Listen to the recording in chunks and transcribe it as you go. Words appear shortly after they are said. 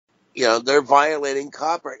they're violating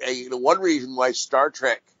copyright. One reason why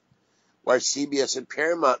why CBS and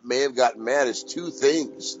Paramount may have gotten mad is two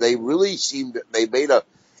things. They really they made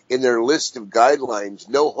in their list of guidelines,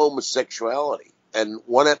 no homosexuality. And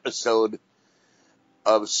one episode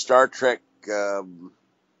of Star Trek,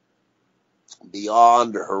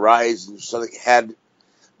 Beyond or Horizon or something had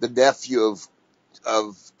the nephew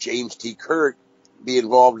of James T. Kirk be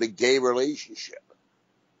involved in a gay relationship.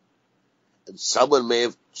 And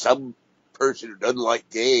some person who doesn't like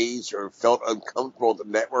gays or felt uncomfortable with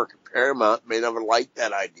the network of Paramount may never like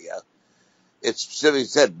that idea. It specifically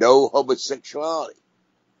said no homosexuality.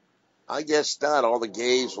 I guess not. All the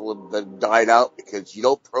gays will have been died out because you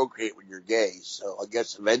don't procreate when you're gay. So I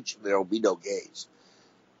guess eventually there will be no gays.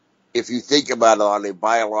 If you think about it on a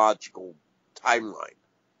biological timeline,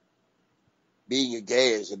 being a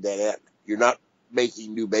gay is a dead end. You're not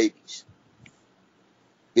making new babies.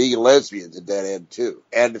 Being a lesbian is a dead end too.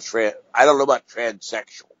 And I don't know about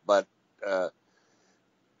transsexual, but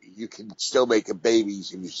you can still make a baby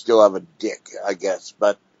and you still have a dick, I guess.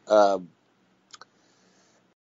 But